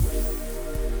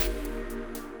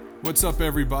What's up,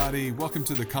 everybody? Welcome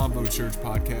to the CONVO Church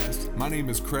podcast. My name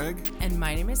is Craig. And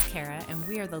my name is Kara, and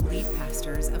we are the lead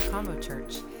pastors of CONVO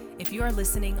Church. If you are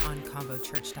listening on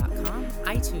convochurch.com,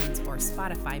 iTunes, or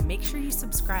Spotify, make sure you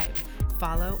subscribe,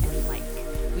 follow, and like.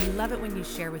 We love it when you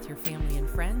share with your family and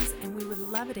friends, and we would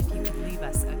love it if you could leave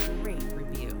us a great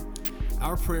review.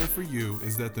 Our prayer for you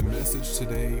is that the message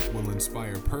today will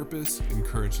inspire purpose,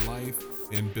 encourage life,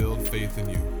 and build faith in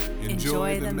you.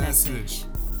 Enjoy the message.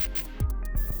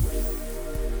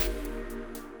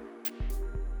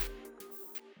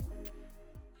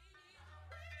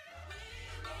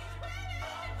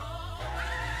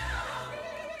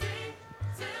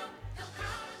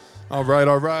 All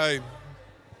right.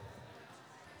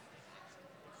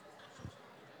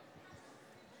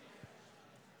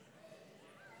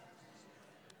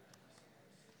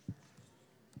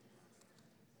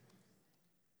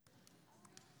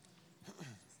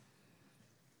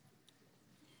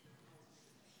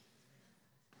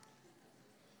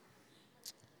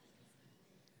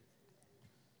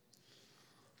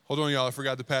 Hold on, y'all. I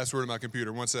forgot the password of my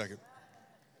computer. 1 second.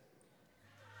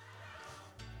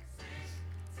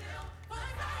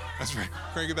 That's right.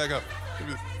 Crank it back up.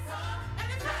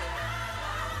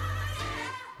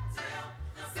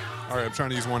 All right, I'm trying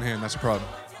to use one hand. That's a problem.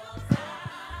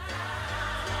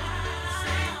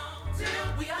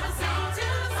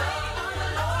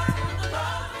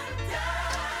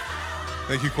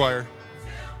 Thank you, choir.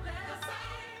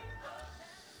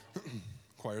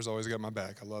 Choir's always got my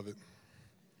back. I love it.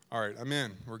 All right, I'm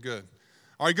in. We're good.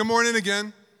 All right, good morning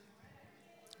again.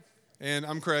 And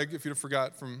I'm Craig, if you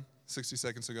forgot from 60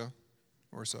 seconds ago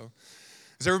or so.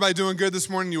 Is everybody doing good this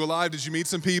morning? You alive? Did you meet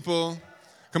some people?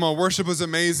 Come on, worship was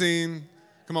amazing.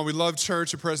 Come on, we love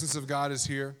church. The presence of God is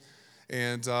here.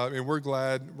 And we're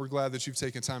glad that you've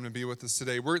taken time to be with us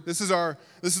today. This is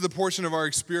the portion of our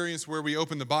experience where we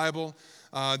open the Bible.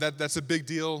 That's a big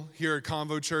deal here at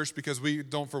CONVO Church because we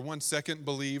don't for 1 second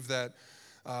believe that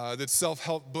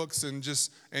self-help books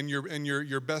and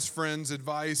your best friend's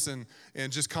advice and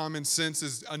just common sense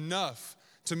is enough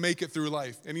to make it through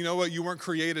life. And you know what? You weren't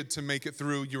created to make it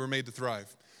through. You were made to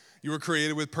thrive. You were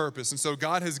created with purpose. And so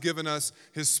God has given us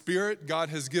His Spirit. God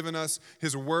has given us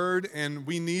His Word. And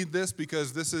we need this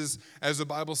because this is, as the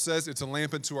Bible says, it's a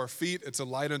lamp unto our feet. It's a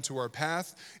light unto our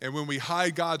path. And when we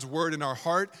hide God's Word in our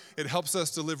heart, it helps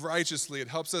us to live righteously. It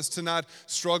helps us to not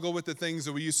struggle with the things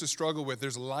that we used to struggle with.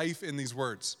 There's life in these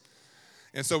words.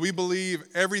 And so we believe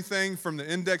everything from the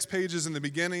index pages in the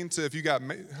beginning to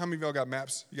how many of y'all got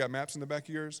maps? You got maps in the back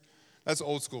of yours? That's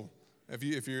old school. If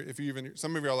you even,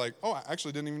 some of you are like, oh, I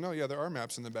actually didn't even know. Yeah, there are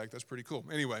maps in the back. That's pretty cool.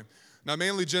 Anyway, now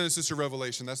mainly Genesis or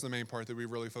Revelation. That's the main part that we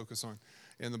really focus on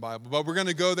in the Bible. But we're going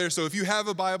to go there. So if you have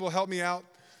a Bible, help me out.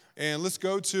 And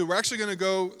we're actually going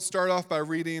to start off by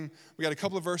reading. We got a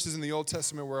couple of verses in the Old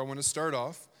Testament where I want to start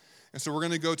off. And so we're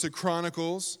going to go to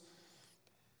Chronicles,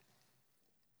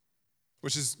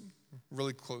 which is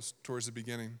really close towards the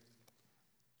beginning.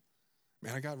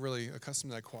 Man, I got really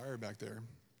accustomed to that choir back there.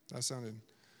 That sounded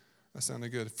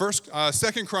good.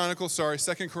 Second Chronicles.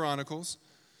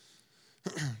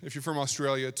 If you're from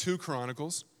Australia, 2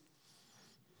 Chronicles.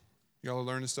 Y'all are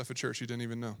learning stuff at church you didn't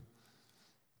even know.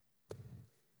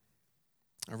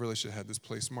 I really should have had this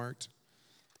place marked.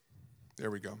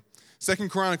 There we go. 2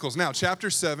 Chronicles. Now,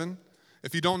 chapter 7.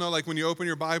 If you don't know, like when you open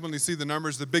your Bible and you see the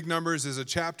numbers, the big numbers is a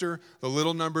chapter, the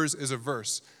little numbers is a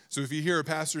verse. So if you hear a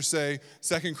pastor say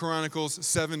 2 Chronicles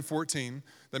 7:14,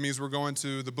 that means we're going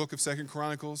to the book of 2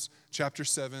 Chronicles, chapter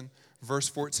 7, verse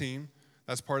 14.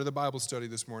 That's part of the Bible study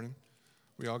this morning.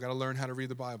 We all got to learn how to read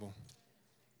the Bible.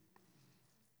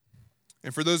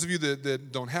 And for those of you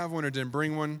that don't have one or didn't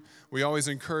bring one, we always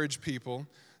encourage people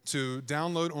to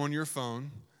download on your phone,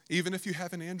 even if you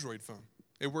have an Android phone.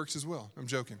 It works as well. I'm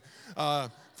joking.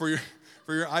 For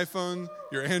your iPhone,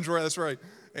 your Android, that's right.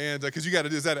 And because you got to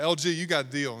do, is that LG? You got a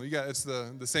deal. It's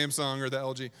the Samsung or the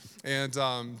LG. And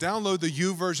download the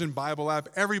YouVersion Bible app.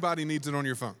 Everybody needs it on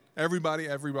your phone.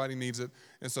 Everybody needs it.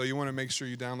 And so you want to make sure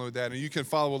you download that. And you can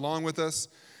follow along with us.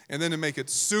 And then to make it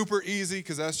super easy,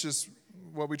 because that's just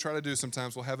what we try to do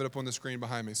sometimes, we'll have it up on the screen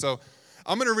behind me. So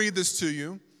I'm going to read this to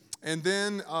you. And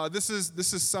then this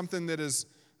is something that is...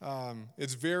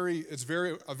 It's a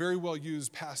very well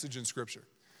used passage in Scripture,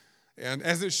 and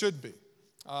as it should be.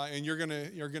 And you're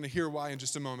gonna hear why in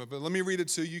just a moment. But let me read it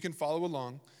to you. You can follow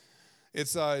along.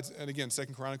 It's and again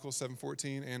 2 Chronicles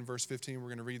 7:14 and verse 15. We're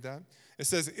gonna read that. It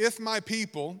says, "If my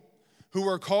people, who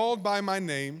are called by my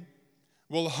name,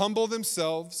 will humble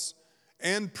themselves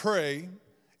and pray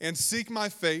and seek my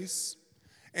face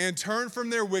and turn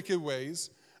from their wicked ways,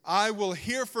 I will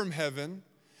hear from heaven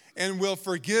and will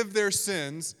forgive their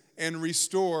sins and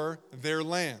restore their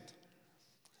land.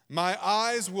 My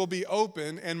eyes will be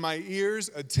open and my ears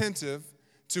attentive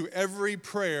to every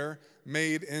prayer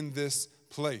made in this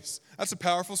place. That's a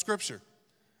powerful scripture.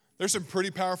 There's some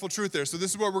pretty powerful truth there. So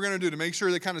this is what we're going to do to make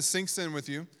sure that kind of sinks in with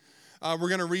you. We're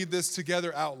going to read this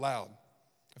together out loud.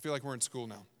 I feel like we're in school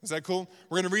now. Is that cool?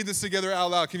 We're going to read this together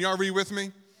out loud. Can y'all read with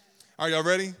me? Are y'all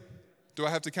ready? Do I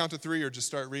have to count to 3 or just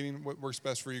start reading what works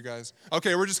best for you guys?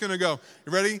 Okay, we're just going to go.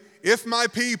 You ready? If my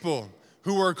people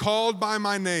who are called by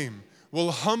my name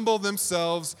will humble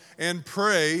themselves and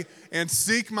pray and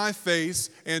seek my face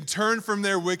and turn from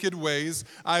their wicked ways,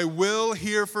 I will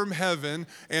hear from heaven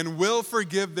and will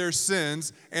forgive their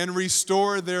sins and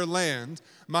restore their land.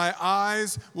 My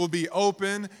eyes will be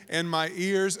open and my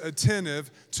ears attentive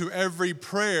to every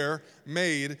prayer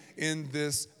made in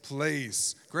this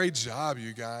place. Great job,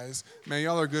 you guys. Man,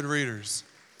 y'all are good readers.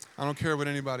 I don't care what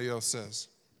anybody else says.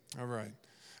 All right.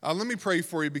 Let me pray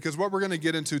for you, because what we're going to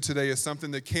get into today is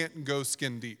something that can't go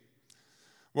skin deep.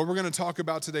 What we're going to talk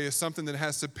about today is something that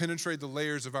has to penetrate the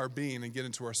layers of our being and get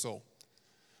into our soul.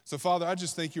 So, Father, I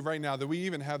just thank you right now that we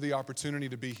even have the opportunity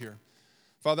to be here.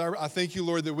 Father, I thank you,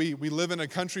 Lord, that we live in a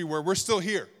country where we're still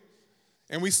here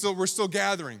and we're still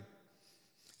gathering.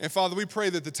 And, Father, we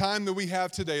pray that the time that we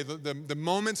have today, the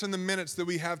moments and the minutes that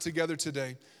we have together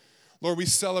today, Lord, we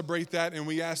celebrate that, and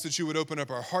we ask that you would open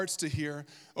up our hearts to hear,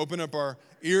 open up our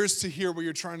ears to hear what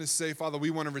you're trying to say. Father,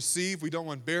 we want to receive. We don't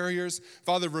want barriers.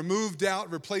 Father, remove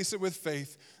doubt, replace it with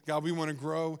faith. God, we want to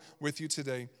grow with you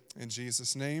today. In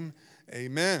Jesus' name,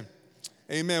 amen.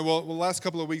 Amen. Well, the last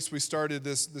couple of weeks we started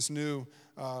this new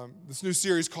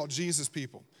series called Jesus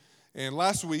People. And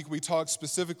last week we talked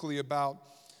specifically about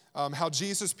how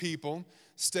Jesus people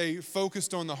stay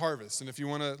focused on the harvest. And if you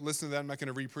want to listen to that, I'm not going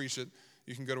to re-preach it.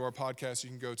 You can go to our podcast.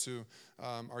 You can go to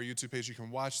our YouTube page. You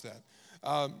can watch that.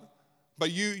 But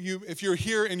if you're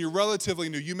here and you're relatively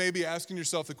new, you may be asking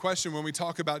yourself the question when we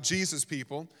talk about Jesus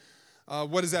people,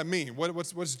 what does that mean?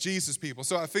 What's Jesus people?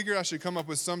 So I figured I should come up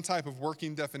with some type of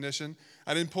working definition.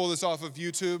 I didn't pull this off of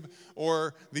YouTube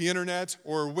or the internet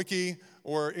or Wiki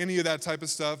or any of that type of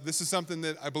stuff. This is something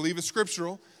that I believe is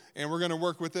scriptural, and we're going to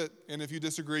work with it. And if you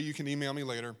disagree, you can email me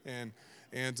later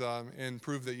and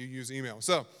prove that you use email.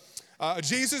 So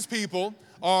Jesus people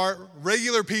are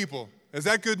regular people. Is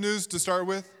that good news to start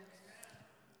with?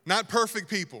 Not perfect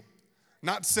people,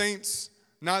 not saints,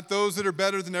 not those that are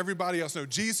better than everybody else. No,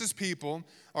 Jesus people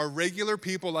are regular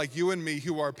people like you and me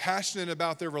who are passionate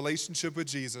about their relationship with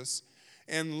Jesus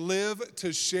and live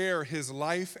to share his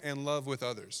life and love with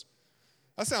others.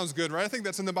 That sounds good, right? I think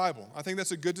that's in the Bible. I think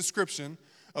that's a good description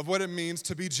of what it means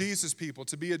to be Jesus people,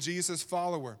 to be a Jesus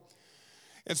follower.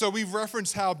 And so we've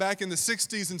referenced how back in the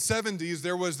 60s and 70s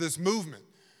there was this movement.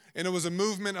 And it was a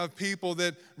movement of people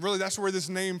that really, that's where this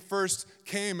name first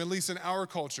came, at least in our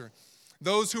culture.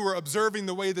 Those who were observing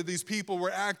the way that these people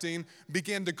were acting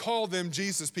began to call them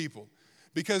Jesus people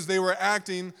because they were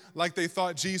acting like they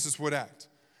thought Jesus would act.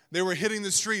 They were hitting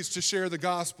the streets to share the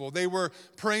gospel. They were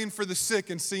praying for the sick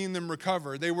and seeing them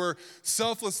recover. They were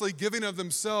selflessly giving of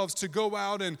themselves to go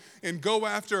out and go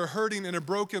after a hurting and a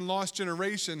broken, lost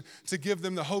generation to give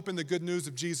them the hope and the good news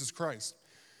of Jesus Christ.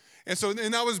 And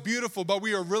that was beautiful, but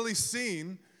we are really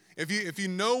seeing, if you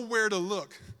know where to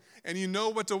look and you know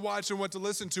what to watch and what to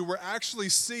listen to, we're actually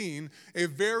seeing a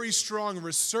very strong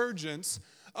resurgence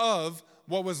of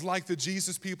what was like the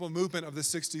Jesus people movement of the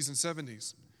 60s and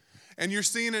 70s. And you're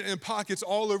seeing it in pockets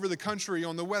all over the country,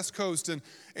 on the West Coast and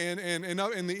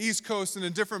up in the East Coast and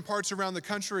in different parts around the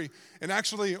country. And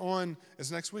actually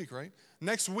it's next week, right?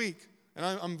 Next week, and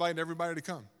I'm inviting everybody to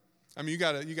come. I mean, you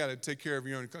gotta take care of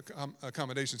your own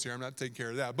accommodations here. I'm not taking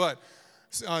care of that. But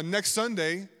next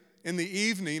Sunday in the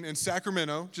evening in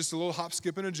Sacramento, just a little hop,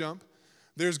 skip, and a jump,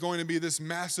 there's going to be this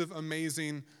massive,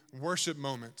 amazing worship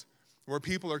moment where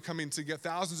people are coming together.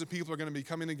 Thousands of people are going to be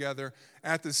coming together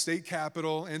at the state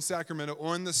capitol in Sacramento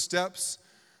on the steps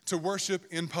to worship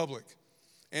in public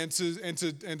and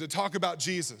to talk about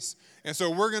Jesus. And so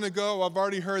we're going to go. I've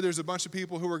already heard there's a bunch of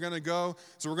people who are going to go.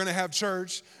 So we're going to have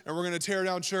church, and we're going to tear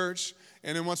down church.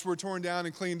 And then once we're torn down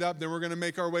and cleaned up, then we're going to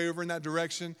make our way over in that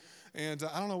direction. And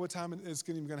I don't know what time it's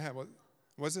even going to have. What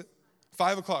was it?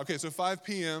 5 o'clock. Okay, so 5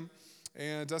 p.m.,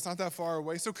 and that's not that far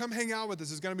away. So come hang out with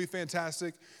us. It's going to be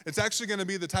fantastic. It's actually going to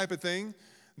be the type of thing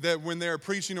that when they're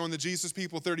preaching on the Jesus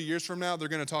people 30 years from now, they're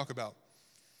going to talk about.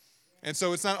 And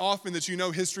so it's not often that you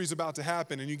know history's about to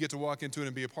happen and you get to walk into it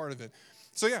and be a part of it.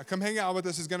 So yeah, come hang out with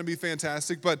us. It's going to be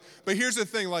fantastic. But here's the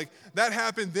thing, like that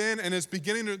happened then and it's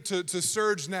beginning to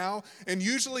surge now. And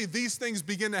usually these things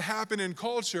begin to happen in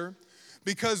culture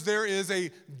because there is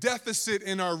a deficit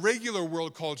in our regular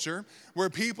world culture where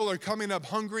people are coming up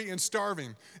hungry and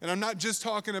starving. And I'm not just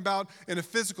talking about in a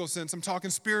physical sense, I'm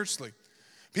talking spiritually.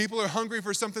 People are hungry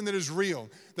for something that is real.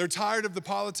 They're tired of the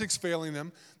politics failing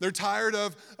them. They're tired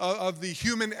of the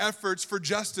human efforts for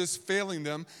justice failing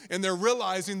them. And they're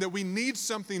realizing that we need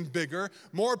something bigger,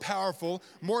 more powerful,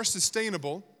 more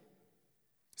sustainable,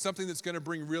 something that's going to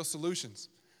bring real solutions.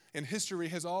 And history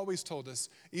has always told us,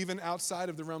 even outside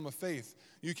of the realm of faith,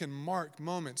 you can mark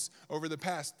moments over the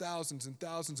past thousands and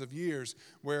thousands of years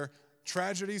where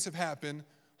tragedies have happened,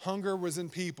 hunger was in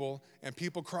people, and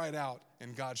people cried out,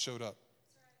 and God showed up.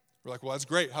 We're like, well, that's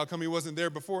great. How come he wasn't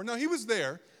there before? No, he was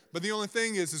there, but the only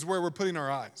thing is where we're putting our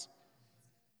eyes.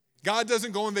 God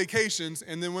doesn't go on vacations,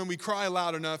 and then when we cry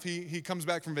loud enough, he comes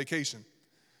back from vacation.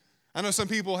 I know some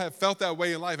people have felt that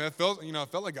way in life. I felt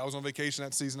like I was on vacation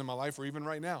that season in my life or even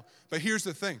right now. But here's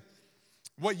the thing.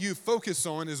 What you focus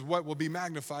on is what will be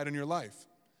magnified in your life.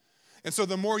 And so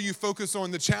the more you focus on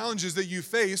the challenges that you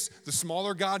face, the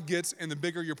smaller God gets and the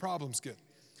bigger your problems get.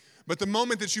 But the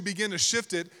moment that you begin to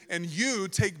shift it and you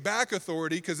take back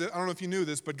authority, because I don't know if you knew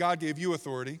this, but God gave you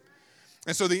authority.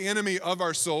 And so the enemy of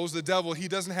our souls, the devil, he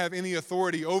doesn't have any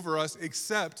authority over us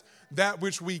except that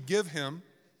which we give him.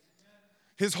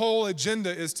 His whole agenda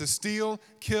is to steal,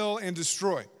 kill, and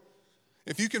destroy.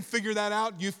 If you can figure that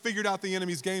out, you've figured out the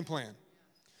enemy's game plan.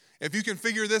 If you can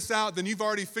figure this out, then you've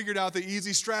already figured out the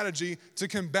easy strategy to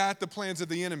combat the plans of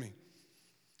the enemy.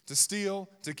 To steal,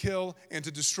 to kill, and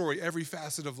to destroy every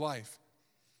facet of life.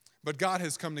 But God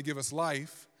has come to give us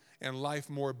life, and life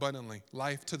more abundantly,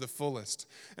 life to the fullest.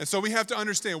 And so we have to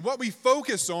understand what we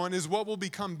focus on is what will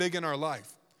become big in our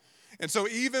life. And so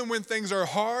even when things are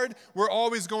hard, we're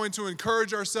always going to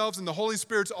encourage ourselves, and the Holy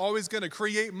Spirit's always going to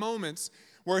create moments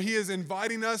where he is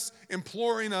inviting us,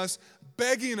 imploring us,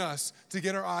 begging us to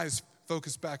get our eyes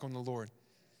focused back on the Lord.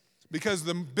 Because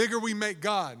the bigger we make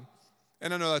God,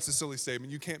 and I know that's a silly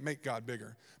statement, you can't make God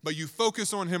bigger, but you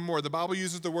focus on him more. The Bible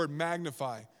uses the word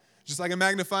magnify, just like a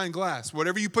magnifying glass.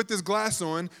 Whatever you put this glass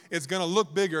on, it's going to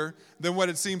look bigger than what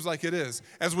it seems like it is.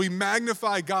 As we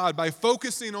magnify God by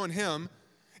focusing on him,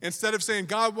 instead of saying,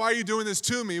 God, why are you doing this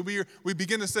to me? We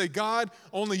begin to say, God,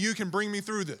 only you can bring me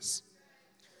through this.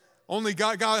 Only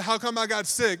God, how come I got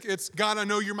sick? It's, God, I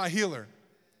know you're my healer.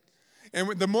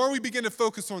 And the more we begin to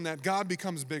focus on that, God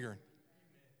becomes bigger.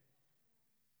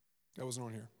 That wasn't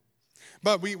on here.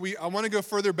 But I want to go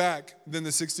further back than the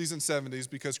 60s and 70s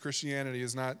because Christianity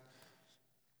is not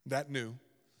that new.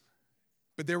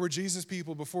 But there were Jesus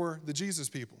people before the Jesus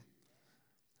people.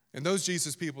 And those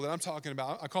Jesus people that I'm talking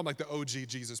about, I call them like the OG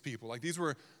Jesus people. Like these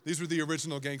were the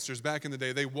original gangsters back in the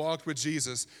day. They walked with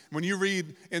Jesus. When you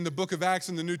read in the book of Acts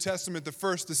in the New Testament, the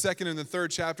first, the second, and the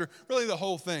third chapter, really the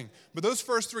whole thing. But those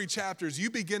first three chapters, you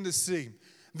begin to see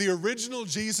the original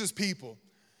Jesus people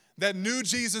that knew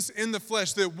Jesus in the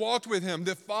flesh, that walked with him,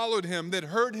 that followed him, that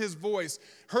heard his voice,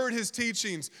 heard his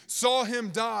teachings, saw him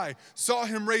die, saw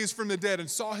him raised from the dead, and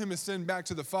saw him ascend back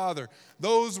to the Father.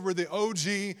 Those were the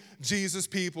OG Jesus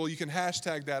people. You can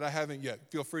hashtag that. I haven't yet.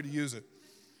 Feel free to use it.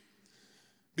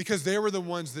 Because they were the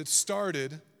ones that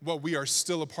started what we are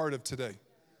still a part of today.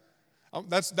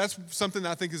 That's something that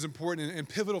I think is important and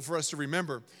pivotal for us to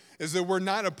remember, is that we're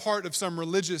not a part of some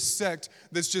religious sect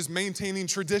that's just maintaining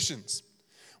traditions.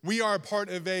 We are a part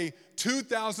of a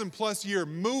 2,000 plus year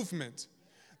movement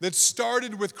that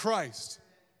started with Christ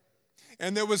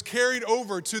and that was carried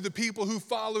over to the people who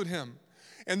followed him.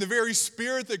 And the very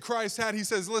spirit that Christ had, he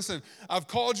says, listen, I've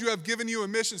called you, I've given you a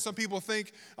mission. Some people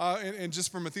think, and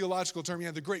just from a theological term,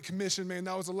 the Great Commission, man,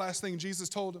 that was the last thing Jesus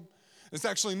told him. It's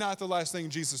actually not the last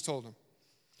thing Jesus told him.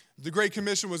 The Great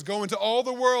Commission was go into all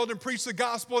the world and preach the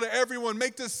gospel to everyone,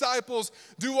 make disciples,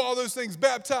 do all those things,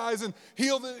 baptize and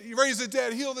raise the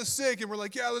dead, heal the sick. And we're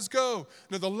like, yeah, let's go.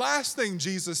 Now, the last thing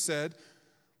Jesus said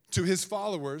to his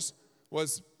followers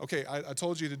was, okay, I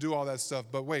told you to do all that stuff,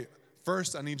 but wait,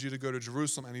 first I need you to go to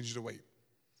Jerusalem. I need you to wait.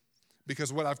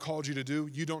 Because what I've called you to do,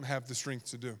 you don't have the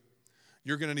strength to do.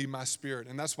 You're going to need my spirit.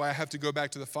 And that's why I have to go back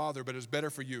to the Father, but it's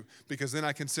better for you because then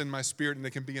I can send my spirit and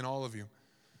it can be in all of you.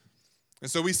 And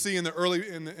so we see in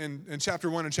chapter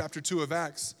 1 and chapter 2 of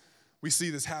Acts, we see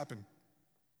this happen.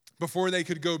 Before they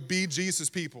could go be Jesus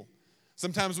people.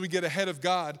 Sometimes we get ahead of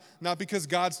God, not because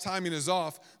God's timing is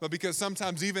off, but because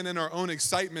sometimes even in our own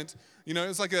excitement,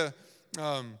 it's like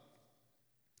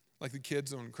like the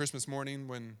kids on Christmas morning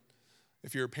when,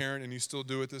 if you're a parent and you still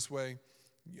do it this way,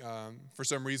 for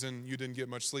some reason you didn't get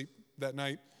much sleep that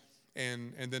night.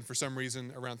 And then for some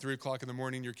reason around 3 o'clock in the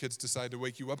morning, your kids decide to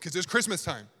wake you up because it's Christmas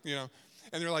time,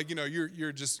 and they're like,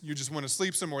 you just want to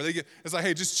sleep some more. It's like,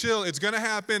 hey, just chill. It's going to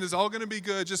happen. It's all going to be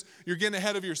good. You're getting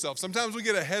ahead of yourself. Sometimes we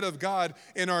get ahead of God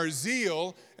in our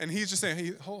zeal, and he's just saying,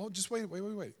 hey, just wait.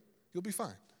 You'll be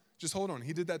fine. Just hold on.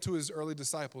 He did that to his early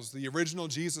disciples, the original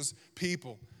Jesus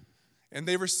people. And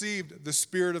they received the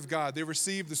Spirit of God. They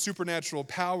received the supernatural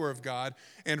power of God.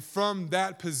 And from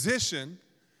that position,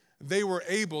 they were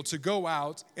able to go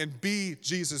out and be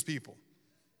Jesus people.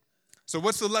 So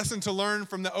what's the lesson to learn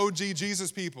from the OG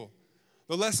Jesus people?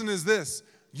 The lesson is this: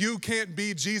 you can't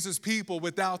be Jesus people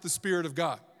without the Spirit of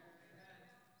God.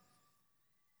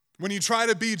 When you try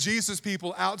to be Jesus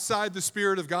people outside the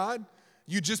Spirit of God,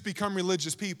 you just become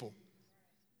religious people.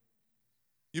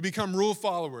 You become rule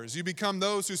followers. You become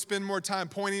those who spend more time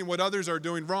pointing at what others are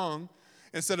doing wrong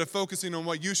instead of focusing on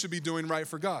what you should be doing right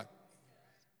for God.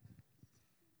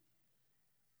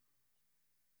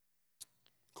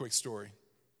 Quick story.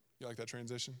 You like that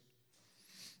transition?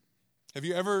 Have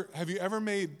you ever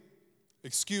made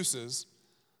excuses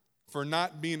for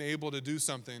not being able to do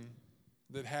something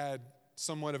that had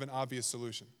somewhat of an obvious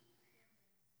solution?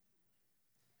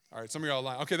 All right, some of y'all are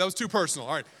lying. Okay, that was too personal.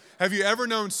 All right. Have you ever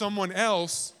known someone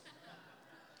else?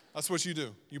 That's what you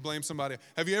do. You blame somebody.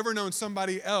 Have you ever known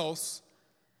somebody else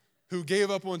who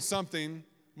gave up on something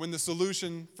when the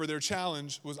solution for their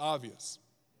challenge was obvious?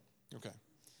 Okay.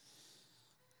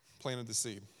 Planted the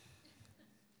seed.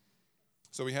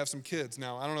 So we have some kids.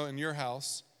 Now, I don't know, in your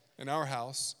house, in our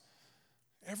house,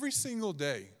 every single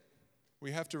day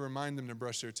we have to remind them to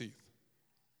brush their teeth.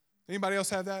 Anybody else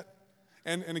have that?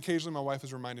 And occasionally my wife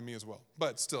is reminding me as well.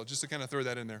 But still, just to kind of throw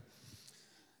that in there.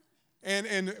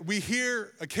 And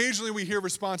occasionally we hear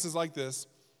responses like this: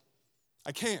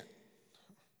 I can't.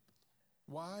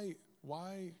 Why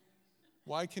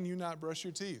can you not brush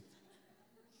your teeth?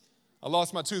 I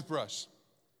lost my toothbrush.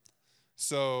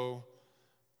 So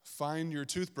find your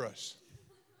toothbrush.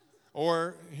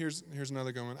 Or here's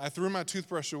another good one. I threw my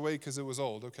toothbrush away because it was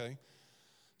old. Okay.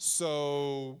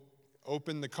 So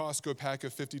open the Costco pack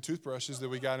of 50 toothbrushes that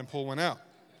we got and pull one out.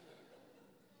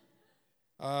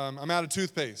 I'm out of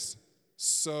toothpaste.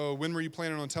 So when were you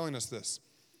planning on telling us this?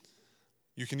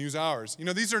 You can use ours.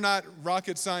 These are not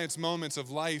rocket science moments of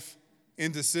life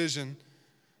indecision.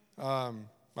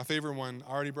 My favorite one,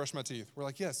 I already brushed my teeth. We're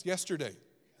like, yes, yesterday.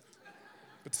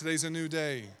 But today's a new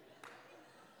day.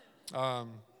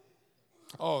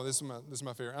 This is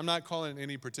my favorite. I'm not calling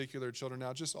any particular children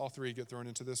out. Just all three get thrown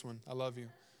into this one. I love you.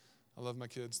 I love my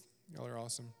kids. Y'all are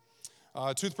awesome.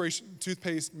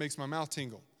 Toothpaste makes my mouth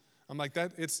tingle. I'm like,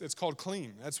 that. It's called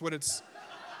clean. That's what it's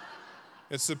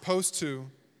supposed to,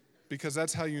 because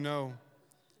that's how you know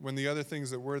when the other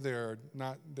things that were there are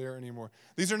not there anymore.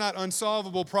 These are not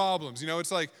unsolvable problems.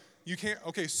 It's like, you can't,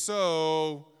 okay,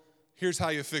 so here's how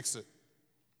you fix it.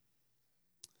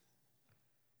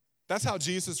 That's how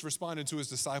Jesus responded to his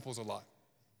disciples a lot.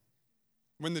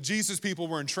 When the Jesus people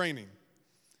were in training,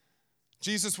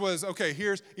 Jesus was, okay,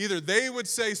 here's, either they would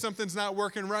say something's not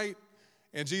working right,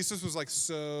 and Jesus was like,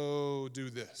 so do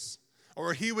this.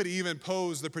 Or he would even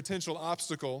pose the potential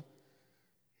obstacle,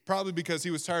 probably because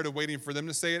he was tired of waiting for them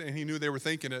to say it and he knew they were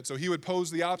thinking it. So he would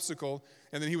pose the obstacle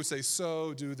and then he would say,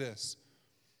 so do this.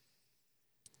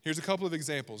 Here's a couple of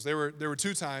examples. There were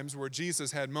 2 times where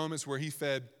Jesus had moments where he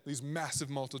fed these massive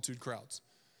multitude crowds.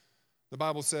 The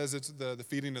Bible says it's the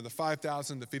feeding of the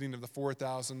 5,000, the feeding of the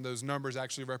 4,000. Those numbers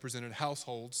actually represented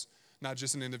households, not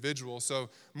just an individual. So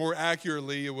more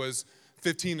accurately, it was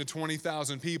 15 to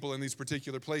 20,000 people in these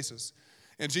particular places.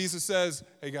 And Jesus says,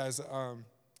 hey guys,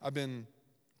 I've been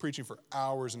preaching for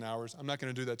hours and hours. I'm not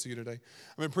going to do that to you today.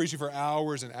 I've been preaching for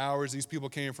hours and hours. These people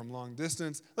came from long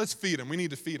distance. Let's feed them. We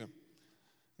need to feed them.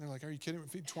 And they're like, are you kidding? We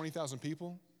feed 20,000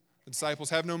 people? The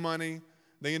disciples have no money.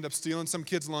 They end up stealing some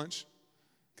kid's lunch.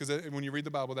 Because when you read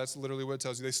the Bible, that's literally what it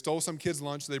tells you. They stole some kid's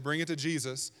lunch. They bring it to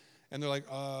Jesus. And they're like,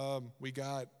 we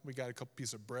got a couple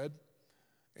pieces of bread.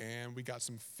 And we got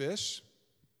some fish.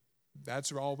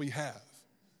 That's all we have.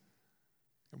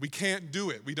 We can't do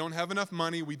it. We don't have enough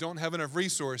money. We don't have enough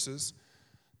resources.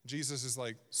 Jesus is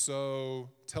like, so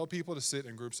tell people to sit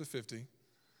in groups of 50.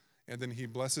 And then he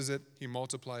blesses it. He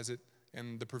multiplies it.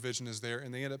 And the provision is there.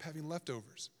 And they end up having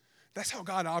leftovers. That's how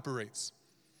God operates.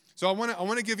 So I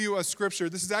want to give you a scripture.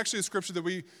 This is actually a scripture that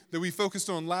we focused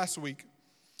on last week.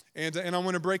 And I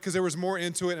want to break because there was more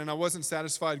into it. And I wasn't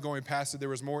satisfied going past it. There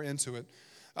was more into it.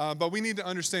 But we need to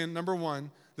understand, number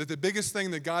one, that the biggest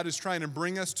thing that God is trying to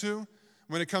bring us to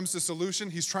when it comes to solution,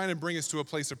 he's trying to bring us to a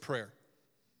place of prayer.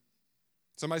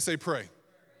 Somebody say pray.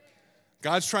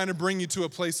 God's trying to bring you to a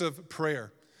place of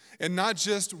prayer. And not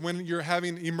just when you're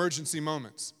having emergency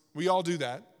moments. We all do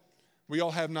that. We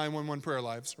all have 911 prayer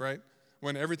lives, right?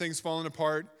 When everything's falling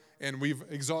apart and we've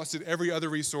exhausted every other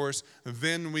resource,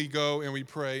 then we go and we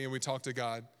pray and we talk to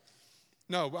God.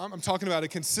 No, I'm talking about a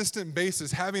consistent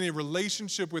basis, having a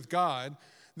relationship with God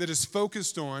that is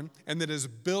focused on and that is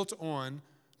built on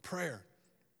prayer.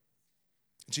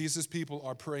 Jesus' people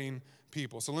are praying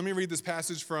people. So let me read this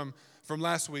passage from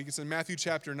last week. It's in Matthew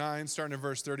chapter 9, starting in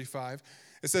verse 35.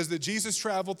 It says that Jesus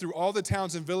traveled through all the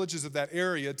towns and villages of that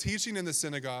area, teaching in the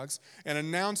synagogues and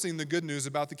announcing the good news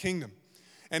about the kingdom.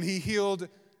 And he healed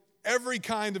every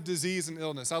kind of disease and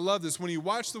illness. I love this. When you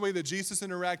watch the way that Jesus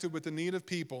interacted with the need of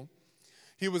people,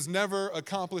 he was never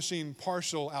accomplishing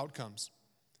partial outcomes.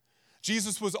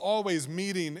 Jesus was always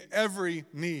meeting every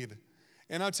need.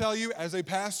 And I'll tell you, as a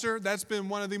pastor, that's been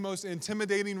one of the most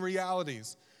intimidating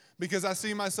realities, because I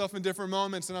see myself in different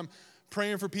moments and I'm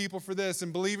praying for people for this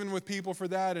and believing with people for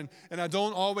that, and I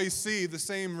don't always see the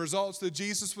same results that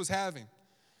Jesus was having.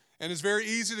 And it's very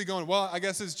easy to go, well, I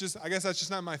guess that's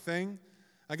just not my thing.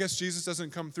 I guess Jesus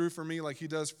doesn't come through for me like he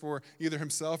does for either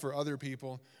himself or other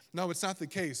people. No, it's not the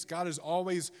case. God is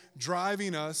always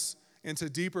driving us into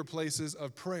deeper places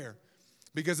of prayer.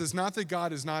 Because it's not that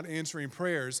God is not answering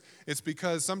prayers, it's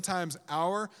because sometimes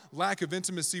our lack of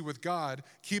intimacy with God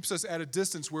keeps us at a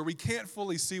distance where we can't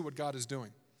fully see what God is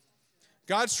doing.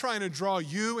 God's trying to draw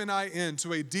you and I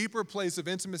into a deeper place of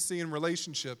intimacy and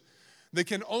relationship that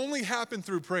can only happen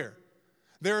through prayer.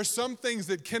 There are some things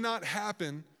that cannot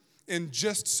happen in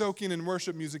just soaking in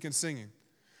worship music and singing.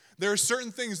 There are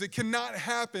certain things that cannot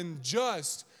happen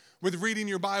just with reading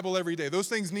your Bible every day. Those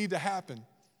things need to happen.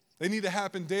 They need to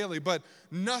happen daily, but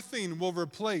nothing will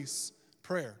replace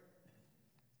prayer.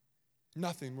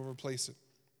 Nothing will replace it.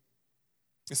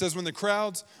 It says when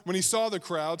he saw the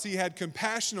crowds, he had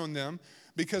compassion on them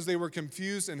because they were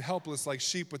confused and helpless like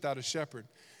sheep without a shepherd.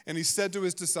 And he said to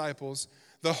his disciples,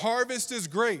 "The harvest is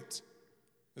great."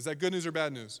 Is that good news or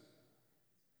bad news?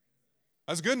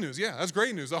 That's good news. Yeah, that's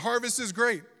great news. The harvest is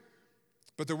great,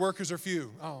 but the workers are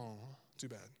few. Oh, too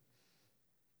bad.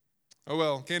 Oh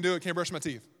well, can't do it, can't brush my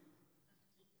teeth.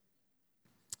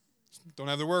 Don't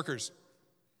have the workers.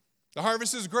 The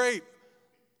harvest is great.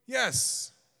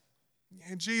 Yes.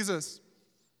 And Jesus.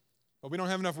 But we don't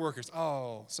have enough workers.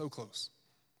 Oh, so close.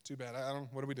 Too bad.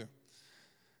 What do we do?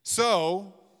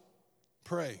 So,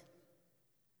 pray.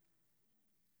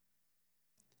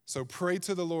 So pray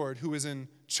to the Lord who is in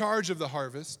charge of the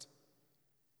harvest.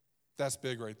 That's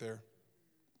big right there.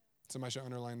 Somebody should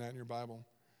underline that in your Bible.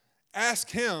 Ask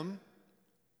him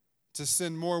to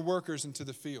send more workers into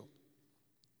the field.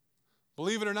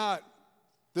 Believe it or not,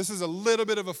 this is a little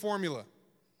bit of a formula.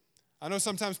 I know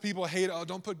sometimes people hate,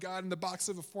 don't put God in the box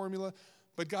of a formula,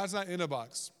 but God's not in a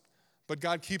box. But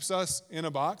God keeps us in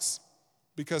a box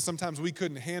because sometimes we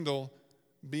couldn't handle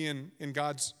being in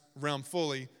God's realm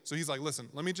fully. So he's like, listen,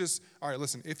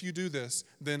 if you do this,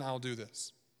 then I'll do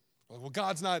this. Well,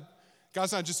 God's not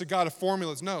just a God of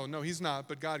formulas. No, he's not,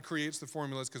 but God creates the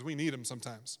formulas because we need them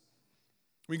sometimes.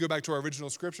 We go back to our original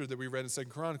scripture that we read in 2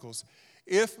 Chronicles.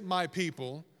 If my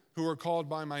people who are called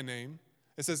by my name,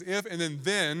 it says if, and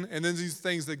then these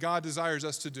things that God desires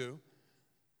us to do,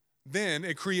 then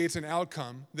it creates an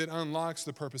outcome that unlocks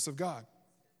the purpose of God.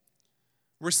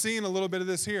 We're seeing a little bit of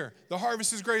this here. The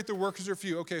harvest is great, the workers are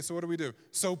few. Okay, so what do we do?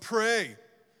 So pray.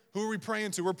 Who are we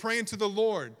praying to? We're praying to the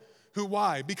Lord.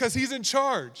 Why? Because he's in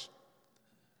charge.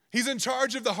 He's in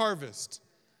charge of the harvest.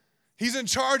 He's in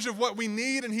charge of what we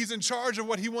need, and he's in charge of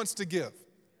what he wants to give.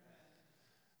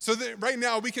 So that right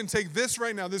now, we can take this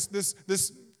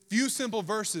few simple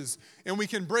verses, and we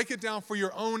can break it down for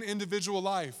your own individual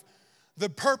life. The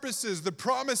purposes, the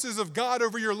promises of God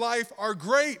over your life are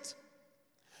great,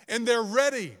 and they're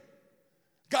ready.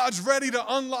 God's ready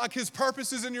to unlock his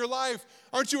purposes in your life.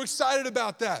 Aren't you excited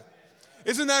about that?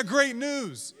 Isn't that great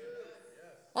news?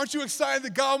 Aren't you excited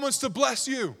that God wants to bless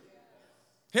you?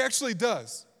 He actually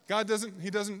does. He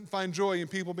doesn't find joy in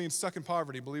people being stuck in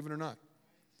poverty, believe it or not.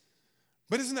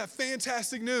 But isn't that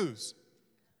fantastic news?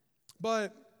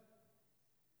 But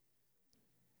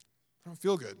I don't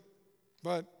feel good.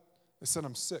 But they said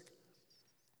I'm sick.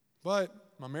 But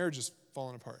my marriage is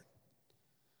falling apart.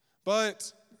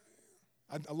 But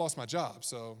I lost my job,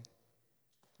 so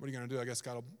what are you going to do? I guess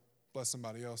God will bless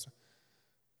somebody else.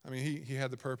 I mean, he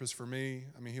had the purpose for me.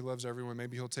 I mean, he loves everyone.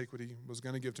 Maybe he'll take what he was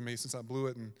going to give to me since I blew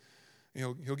it, and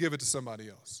he'll give it to somebody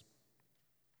else.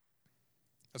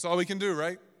 That's all we can do,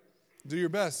 right? Do your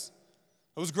best.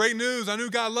 It was great news. I knew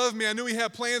God loved me. I knew he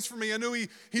had plans for me. I knew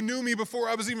he knew me before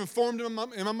I was even formed in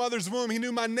my mother's womb. He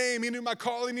knew my name. He knew my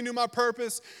calling. He knew my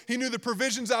purpose. He knew the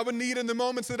provisions I would need in the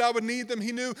moments that I would need them.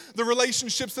 He knew the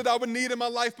relationships that I would need in my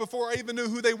life before I even knew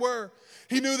who they were.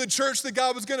 He knew the church that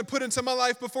God was going to put into my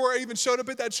life before I even showed up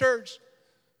at that church.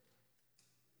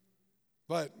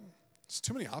 but it's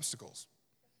too many obstacles.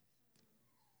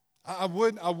 I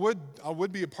would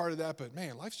be a part of that, but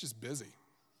man, life's just busy.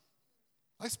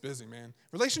 Life's busy, man.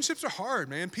 Relationships are hard,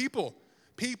 man. People.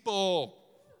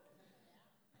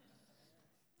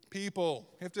 You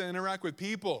have to interact with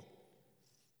people.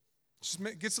 It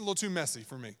just gets a little too messy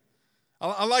for me.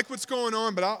 I like what's going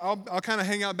on, but I'll kind of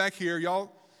hang out back here.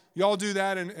 Y'all do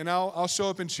that, and I'll show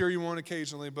up and cheer you on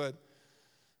occasionally, but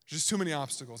there's just too many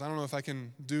obstacles. I don't know if I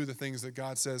can do the things that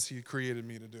God says He created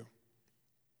me to do.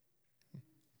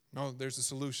 No, there's a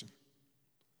solution.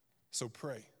 So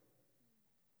pray.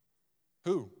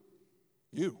 Who?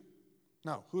 You.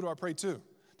 No, who do I pray to? Do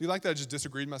you like that I just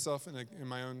disagreed myself in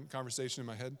my own conversation in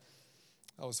my head?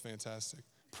 That was fantastic.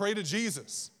 Pray to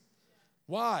Jesus.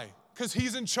 Why? Because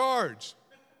He's in charge.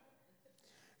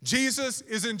 Jesus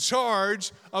is in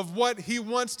charge of what He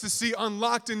wants to see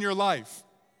unlocked in your life.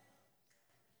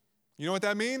 You know what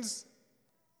that means?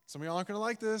 Some of y'all aren't going to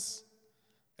like this.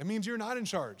 It means you're not in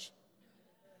charge.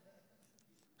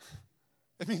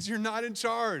 It means you're not in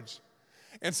charge.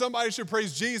 And somebody should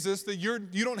praise Jesus that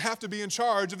you don't have to be in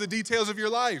charge of the details of your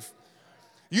life.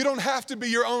 You don't have to be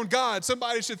your own God.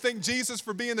 Somebody should thank Jesus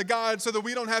for being the God so that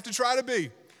we don't have to try to be.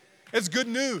 It's good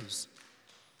news.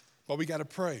 But we got to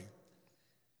pray.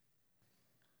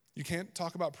 You can't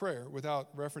talk about prayer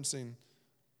without referencing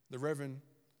the Reverend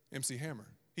MC Hammer.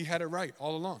 He had it right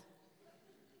all along.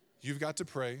 You've got to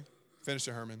pray, finish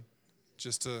it, Herman,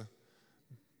 just to,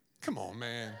 come on,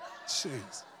 man.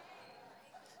 Jeez.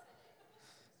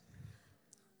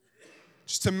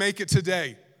 Just to make it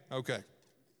today. Okay.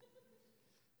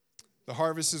 The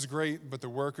harvest is great, but the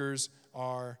workers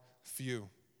are few.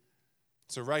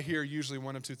 So right here, usually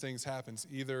one of two things happens.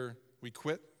 Either we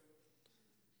quit,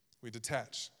 we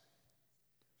detach,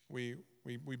 we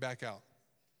back out,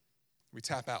 we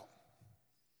tap out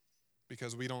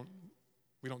because we don't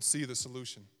see the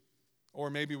solution. Or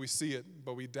maybe we see it,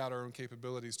 but we doubt our own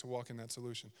capabilities to walk in that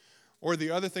solution. Or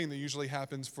the other thing that usually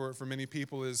happens for many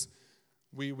people is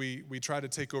we try to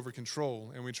take over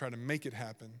control and we try to make it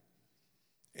happen.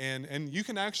 And you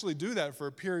can actually do that for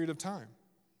a period of time.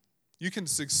 You can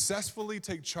successfully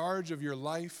take charge of your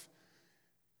life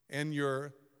and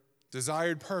your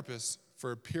desired purpose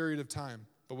for a period of time.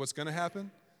 But what's going to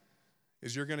happen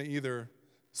is you're going to either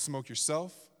smoke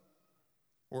yourself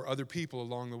or other people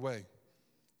along the way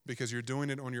because you're doing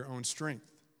it on your own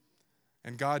strength.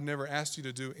 And God never asked you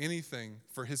to do anything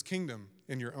for His kingdom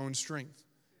in your own strength.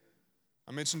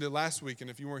 I mentioned it last week, and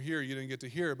if you weren't here, you didn't get to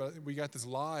hear, but we got this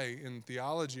lie in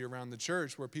theology around the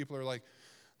church where people are like,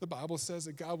 the Bible says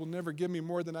that God will never give me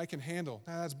more than I can handle.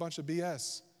 That's a bunch of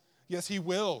BS. Yes, He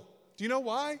will. Do you know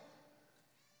why?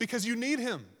 Because you need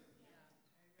Him.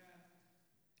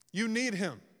 You need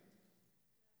Him.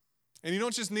 And you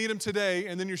don't just need Him today,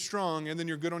 and then you're strong, and then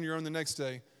you're good on your own the next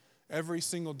day. Every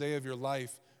single day of your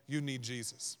life, you need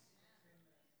Jesus.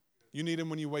 You need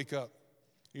Him when you wake up.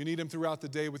 You need Him throughout the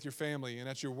day with your family and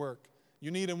at your work.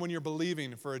 You need Him when you're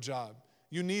believing for a job.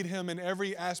 You need Him in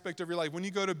every aspect of your life. When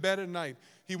you go to bed at night,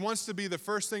 He wants to be the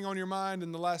first thing on your mind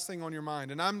and the last thing on your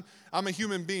mind. And I'm a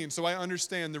human being, so I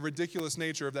understand the ridiculous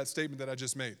nature of that statement that I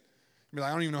just made. You're like,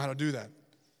 I don't even know how to do that.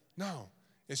 No,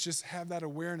 it's just have that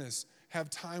awareness. Have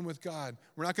time with God.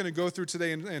 We're not going to go through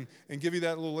today and give you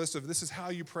that little list of this is how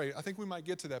you pray. I think we might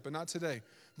get to that, but not today.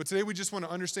 But today we just want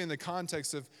to understand the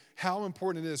context of how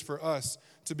important it is for us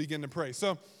to begin to pray.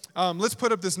 So let's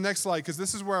put up this next slide because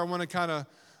this is where I want to kind of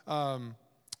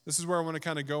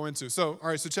go into. So all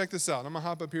right, so check this out. I'm gonna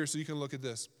hop up here so you can look at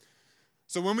this.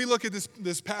 So when we look at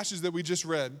this passage that we just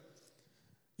read,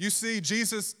 you see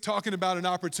Jesus talking about an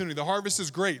opportunity. The harvest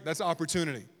is great. That's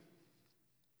opportunity.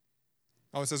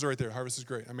 Oh, it says it right there. Harvest is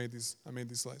great. I made these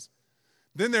slides.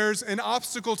 Then there's an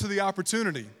obstacle to the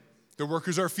opportunity. The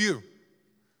workers are few.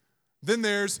 Then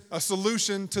there's a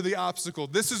solution to the obstacle.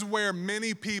 This is where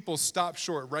many people stop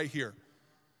short right here.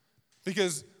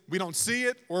 Because we don't see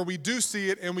it or we do see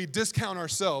it and we discount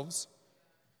ourselves.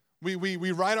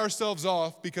 We write ourselves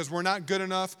off because we're not good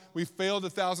enough. We failed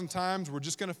 1,000 times. We're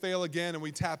just going to fail again and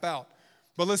we tap out.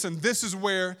 But listen, this is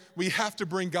where we have to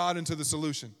bring God into the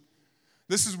solution.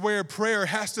 This is where prayer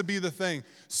has to be the thing.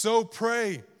 So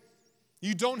pray.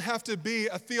 You don't have to be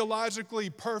a theologically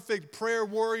perfect prayer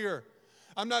warrior.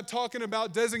 I'm not talking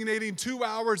about designating 2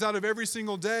 hours out of every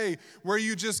single day where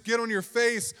you just get on your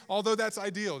face, although that's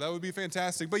ideal. That would be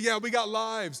fantastic. But yeah, we got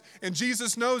lives, and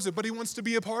Jesus knows it, but He wants to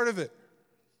be a part of it.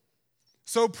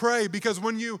 So pray, because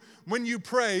when you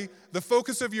pray, the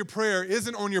focus of your prayer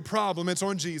isn't on your problem, it's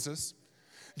on Jesus.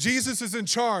 Jesus is in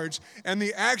charge, and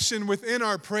the action within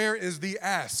our prayer is the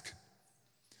ask.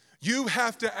 You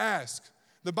have to ask.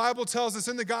 The Bible tells us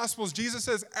in the Gospels, Jesus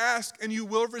says, ask and you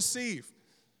will receive.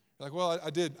 You're like, well, I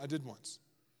did once.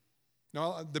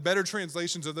 No, the better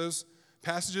translations of those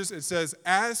passages, it says,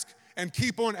 ask and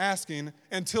keep on asking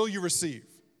until you receive.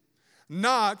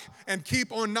 Knock and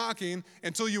keep on knocking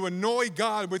until you annoy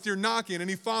God with your knocking and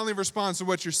he finally responds to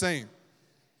what you're saying.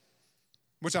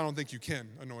 Which I don't think you can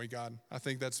annoy God. I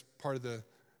think that's part of the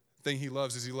thing he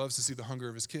loves is he loves to see the hunger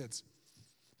of his kids.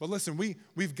 But listen,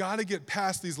 we've got to get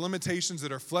past these limitations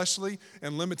that are fleshly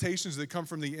and limitations that come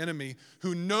from the enemy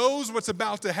who knows what's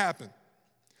about to happen.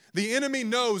 The enemy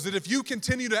knows that if you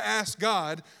continue to ask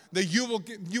God, that you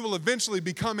will eventually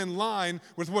become in line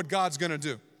with what God's going to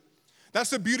do. That's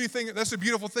the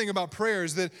beautiful thing about prayer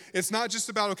is that it's not just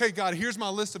about, okay, God, here's my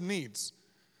list of needs.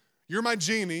 You're my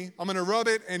genie. I'm going to rub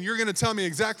it, and you're going to tell me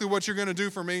exactly what you're going to do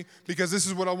for me because this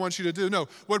is what I want you to do. No,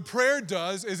 what prayer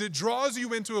does is it draws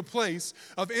you into a place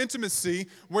of intimacy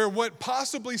where what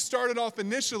possibly started off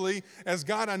initially as,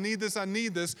 God, I need this,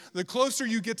 the closer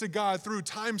you get to God through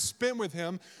time spent with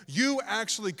him, you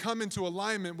actually come into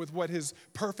alignment with what his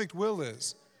perfect will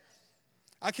is.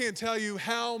 I can't tell you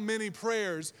how many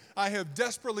prayers I have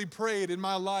desperately prayed in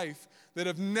my life that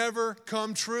have never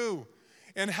come true.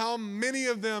 And how many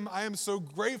of them I am so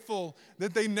grateful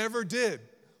that they never did.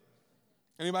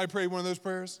 Anybody prayed one of those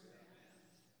prayers?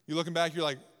 You looking back, you're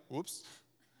like, whoops.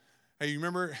 Hey, you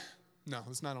remember? No,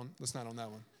 let's not on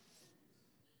that one.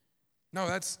 No,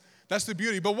 that's the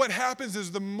beauty. But what happens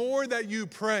is the more that you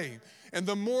pray and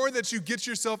the more that you get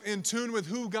yourself in tune with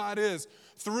who God is,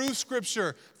 through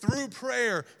scripture, through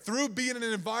prayer, through being in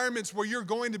environments where you're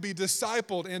going to be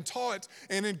discipled and taught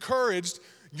and encouraged,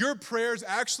 your prayers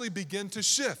actually begin to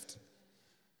shift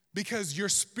because your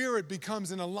spirit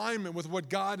becomes in alignment with what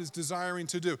God is desiring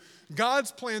to do.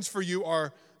 God's plans for you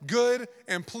are good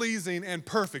and pleasing and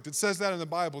perfect. It says that in the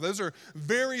Bible. Those are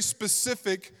very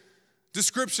specific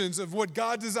descriptions of what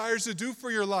God desires to do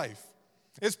for your life.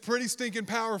 It's pretty stinking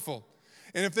powerful.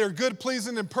 And if they're good,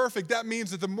 pleasing, and perfect, that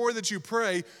means that the more that you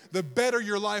pray, the better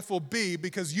your life will be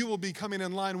because you will be coming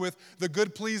in line with the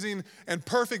good, pleasing, and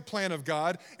perfect plan of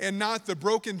God and not the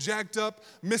broken, jacked up,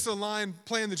 misaligned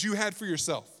plan that you had for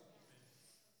yourself.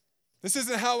 This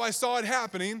isn't how I saw it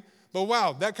happening, but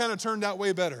wow, that kind of turned out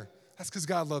way better. That's because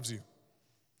God loves you.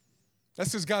 That's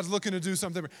because God's looking to do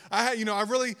something. I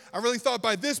really thought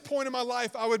by this point in my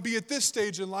life I would be at this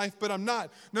stage in life, but I'm not.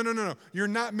 No. You're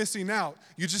not missing out.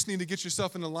 You just need to get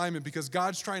yourself in alignment because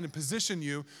God's trying to position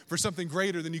you for something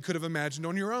greater than you could have imagined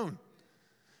on your own.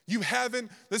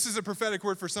 This is a prophetic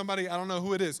word for somebody, I don't know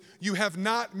who it is. You have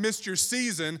not missed your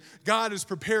season. God is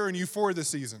preparing you for the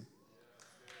season.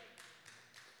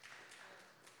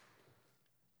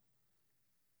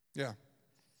 Yeah.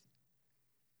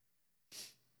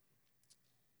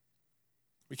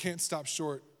 We can't stop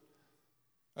short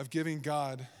of giving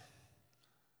God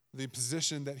the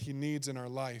position that he needs in our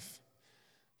life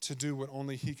to do what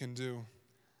only he can do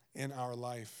in our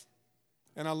life.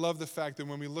 And I love the fact that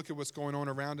when we look at what's going on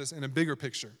around us in a bigger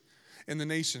picture, in the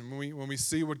nation, when we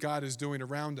see what God is doing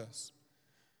around us,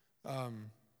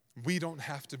 we don't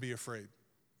have to be afraid.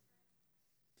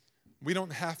 We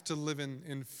don't have to live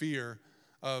in fear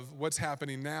of what's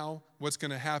happening now, what's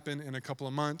going to happen in a couple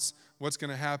of months, what's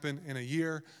going to happen in a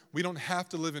year. We don't have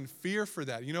to live in fear for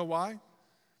that. You know why?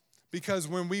 Because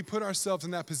when we put ourselves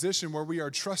in that position where we are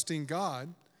trusting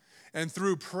God and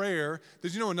through prayer,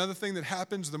 did you know another thing that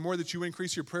happens the more that you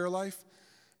increase your prayer life?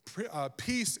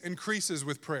 Peace increases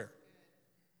with prayer.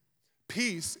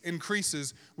 Peace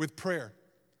increases with prayer.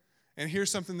 And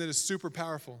here's something that is super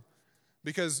powerful.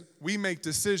 Because we make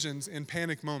decisions in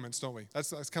panic moments, don't we?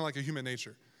 That's kind of like a human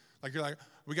nature. Like you're like,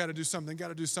 we got to do something.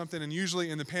 And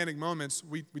usually in the panic moments,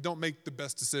 we don't make the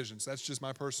best decisions. That's just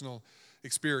my personal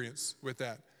experience with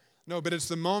that. No, but it's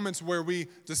the moments where we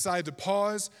decide to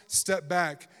pause, step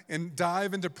back, and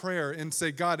dive into prayer and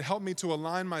say, God, help me to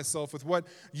align myself with what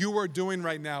you are doing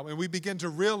right now. And we begin to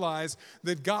realize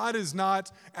that God is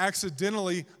not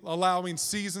accidentally allowing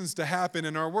seasons to happen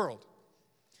in our world.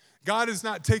 God is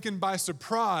not taken by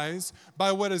surprise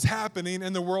by what is happening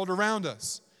in the world around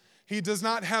us. He does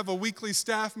not have a weekly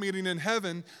staff meeting in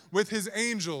heaven with his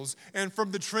angels and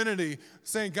from the Trinity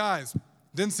saying, guys,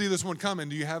 didn't see this one coming.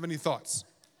 Do you have any thoughts?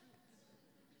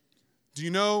 Do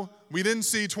you know we didn't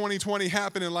see 2020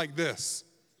 happening like this?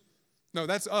 No,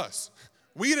 that's us.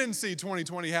 We didn't see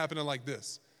 2020 happening like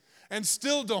this and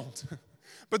still don't.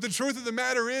 But the truth of the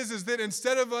matter is that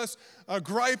instead of us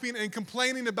griping and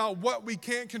complaining about what we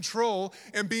can't control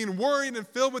and being worried and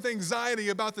filled with anxiety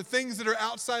about the things that are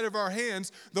outside of our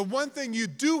hands, the one thing you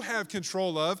do have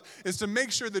control of is to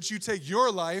make sure that you take your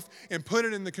life and put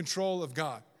it in the control of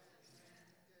God.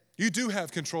 You do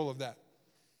have control of that.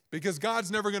 Because God's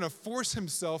never going to force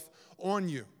himself on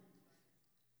you.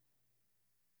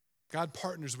 God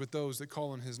partners with those that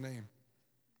call on his name.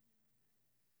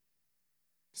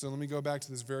 So let me go back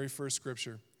to this very first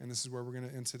scripture, and this is where we're going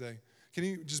to end today. Can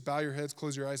you just bow your heads,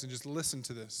 close your eyes, and just listen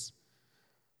to this?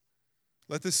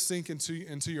 Let this sink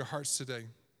into your hearts today.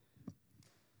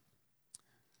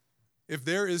 If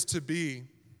there is to be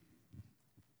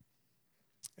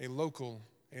a local,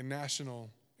 a national,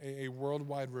 a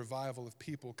worldwide revival of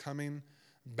people coming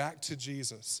back to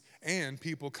Jesus and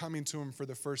people coming to him for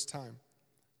the first time.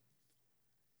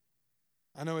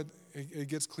 I know it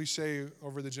gets cliche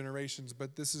over the generations,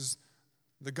 but this is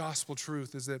the gospel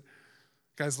truth, is that,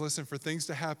 guys, listen, for things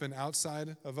to happen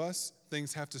outside of us,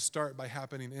 things have to start by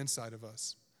happening inside of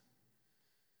us.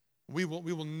 We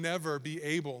will never be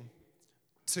able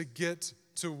to get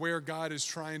to where God is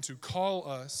trying to call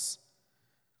us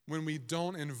when we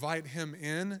don't invite him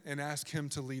in and ask him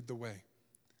to lead the way.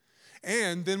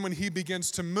 And then when he begins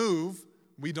to move,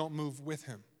 we don't move with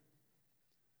him.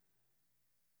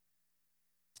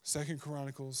 2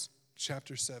 Chronicles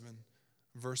chapter 7,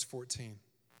 verse 14.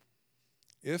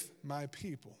 If my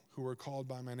people who are called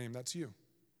by my name, that's you.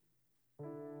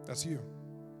 That's you.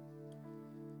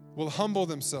 Will humble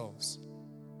themselves.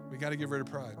 We got to get rid of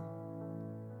pride.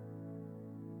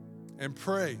 And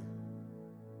pray.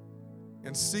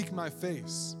 And seek my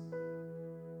face.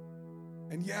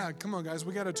 And yeah, come on, guys,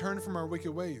 we got to turn from our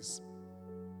wicked ways.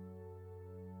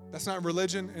 That's not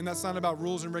religion, and that's not about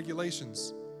rules and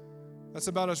regulations. That's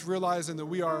about us realizing that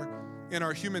we are, in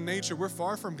our human nature, we're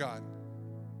far from God.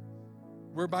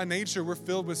 By nature, we're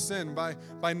filled with sin.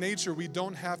 By nature, we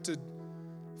don't have to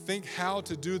think how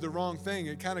to do the wrong thing.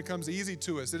 It kind of comes easy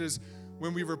to us. It is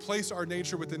when we replace our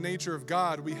nature with the nature of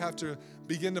God, we have to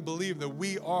begin to believe that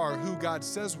we are who God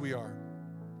says we are.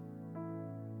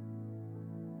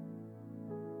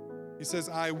 He says,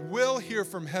 I will hear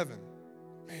from heaven.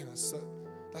 Man,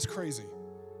 that's crazy.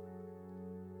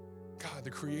 God,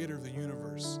 the creator of the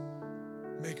universe,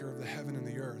 maker of the heaven and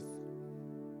the earth.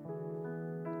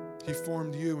 He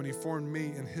formed you and he formed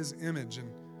me in his image,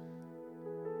 and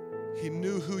he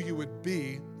knew who you would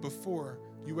be before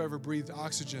you ever breathed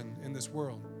oxygen in this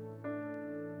world.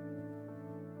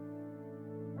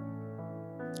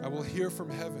 I will hear from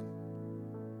heaven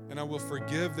and I will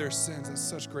forgive their sins. That's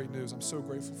such great news. I'm so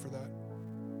grateful for that.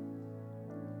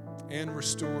 And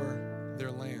restore their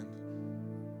land.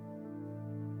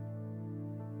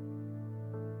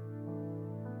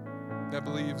 That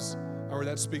believes, or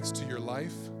that speaks to your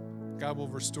life. God will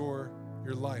restore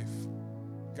your life.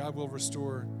 God will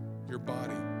restore your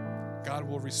body. God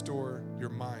will restore your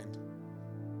mind.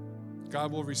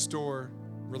 God will restore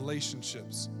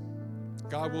relationships.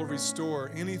 God will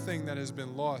restore anything that has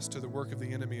been lost to the work of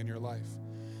the enemy in your life.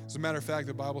 As a matter of fact,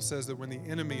 the Bible says that when the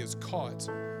enemy is caught,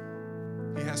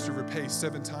 he has to repay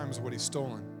 7 times what he's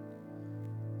stolen.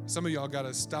 Some of y'all got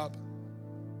to stop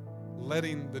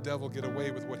letting the devil get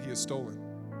away with what he has stolen.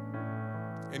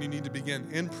 And you need to begin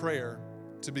in prayer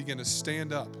to begin to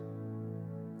stand up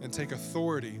and take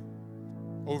authority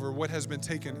over what has been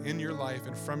taken in your life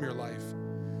and from your life,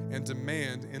 and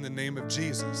demand in the name of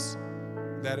Jesus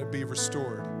that it be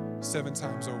restored 7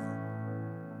 times over.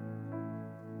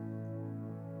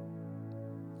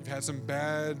 You've had some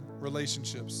bad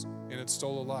relationships and it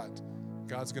stole a lot.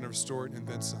 God's going to restore it and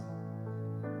then some.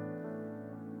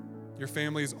 Your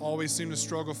family has always seemed to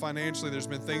struggle financially. There's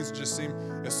been things that just seem,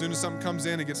 as soon as something comes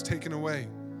in, it gets taken away.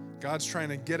 God's trying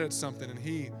to get at something, and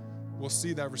he will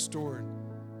see that restored.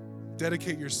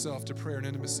 Dedicate yourself to prayer and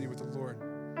intimacy with the Lord.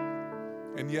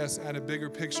 And yes, add a bigger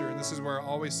picture, and this is where I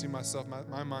always see myself,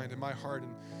 my mind and my heart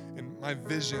and my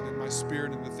vision and my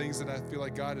spirit and the things that I feel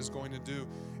like God is going to do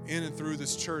in and through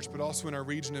this church, but also in our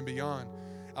region and beyond.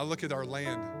 I look at our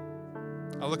land.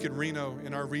 I look at Reno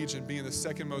in our region being the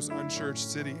second most unchurched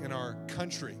city in our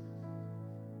country.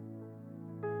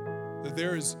 That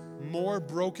there is more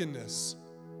brokenness.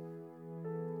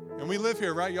 And we live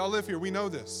here, right? Y'all live here. We know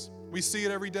this. We see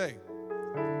it every day.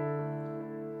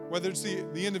 Whether it's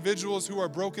the individuals who are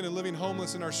broken and living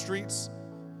homeless in our streets,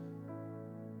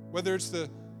 whether it's the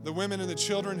women and the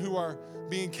children who are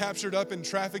being captured up in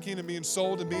trafficking and being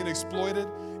sold and being exploited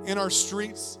in our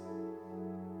streets,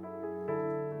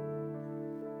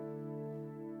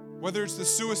 whether it's the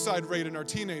suicide rate in our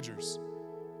teenagers,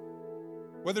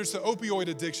 whether it's the opioid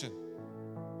addiction,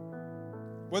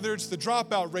 whether it's the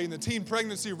dropout rate and the teen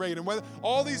pregnancy rate, and whether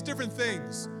all these different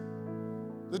things,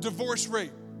 the divorce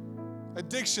rate,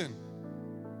 addiction.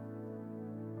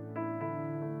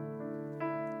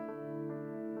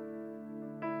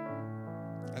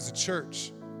 As a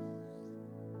church,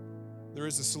 there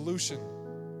is a solution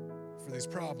for these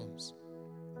problems.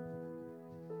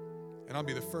 And I'll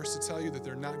be the first to tell you that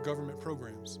they're not government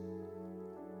programs.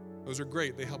 Those are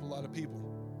great. They help a lot of people.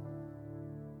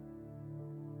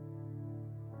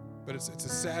 But it's a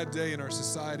sad day in our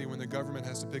society when the government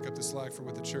has to pick up the slack for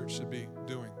what the church should be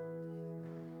doing.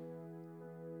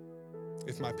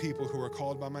 If my people who are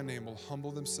called by my name will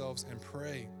humble themselves and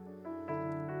pray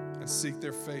and seek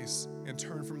their face and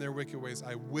turn from their wicked ways,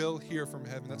 I will hear from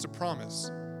heaven. That's a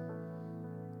promise.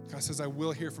 God says, I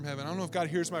will hear from heaven. I don't know if God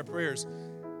hears my prayers.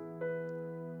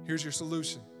 Here's your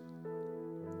solution.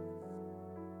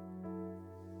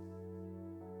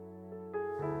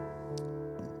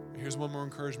 Here's one more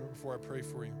encouragement before I pray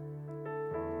for you.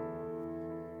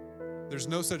 There's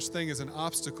no such thing as an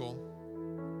obstacle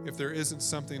if there isn't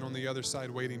something on the other side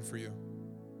waiting for you.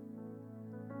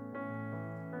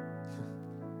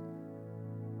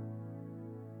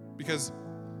 Because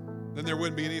then there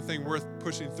wouldn't be anything worth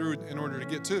pushing through in order to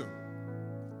get to.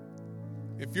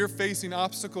 If you're facing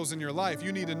obstacles in your life,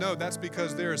 you need to know that's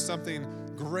because there is something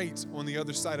great on the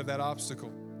other side of that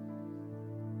obstacle.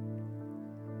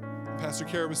 Pastor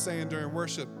Kara was saying during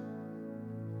worship,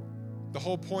 the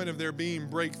whole point of there being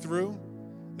breakthrough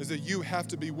is that you have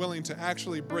to be willing to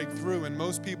actually break through. And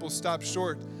most people stop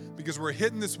short because we're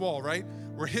hitting this wall, right?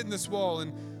 We're hitting this wall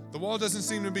and the wall doesn't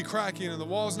seem to be cracking and the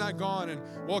wall's not gone. And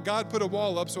well, God put a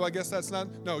wall up, so I guess that's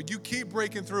not. No, you keep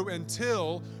breaking through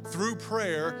until through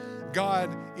prayer,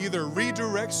 God either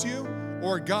redirects you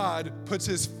or God puts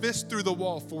his fist through the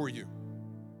wall for you.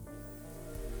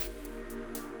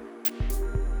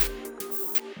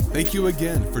 Thank you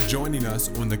again for joining us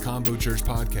on the CONVO Church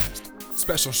podcast.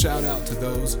 Special shout out to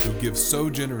those who give so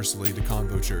generously to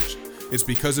CONVO Church. It's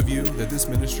because of you that this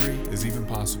ministry is even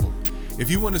possible. If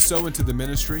you want to sow into the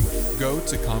ministry, go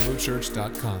to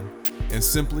convochurch.com and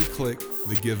simply click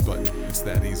the give button. It's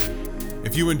that easy.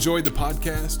 If you enjoyed the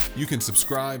podcast, you can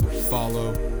subscribe,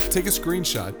 follow, take a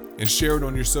screenshot, and share it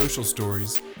on your social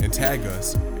stories and tag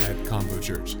us at CONVO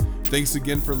Church. Thanks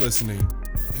again for listening,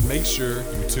 and make sure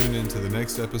you tune in to the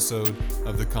next episode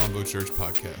of the CONVO Church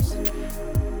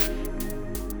podcast.